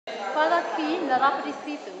Father King Narapati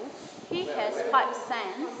he has 5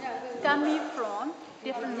 sons coming from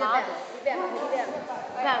different mothers.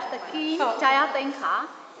 But the king Jayatenka,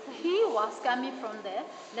 he was coming from the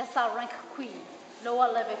lesser rank queen,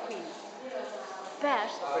 lower level queen. But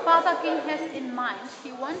Father King has in mind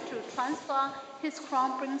he wants to transfer his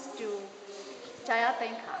crown prince to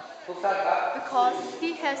Jayatenka because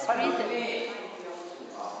he has reason.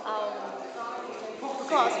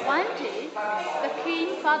 Because one day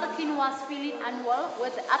Father King was feeling unwell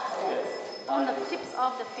with the abscess on the tips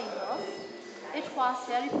of the fingers. It was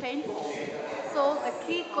very painful, so the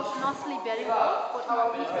king could not sleep very well, could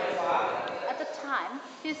not eat very well. At the time,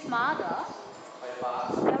 his mother,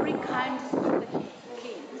 very kind to the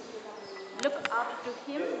king, looked up to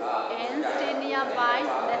him and stayed nearby.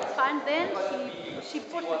 That's fine. Then she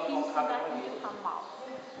put the king's finger into her mouth.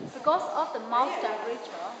 Because of the mouth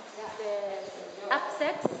temperature, the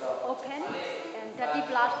abscess opened and dirty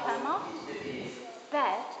blood came out.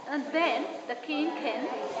 And then the king can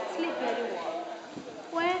sleep very well.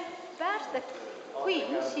 But the queen,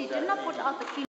 she did not put out the king.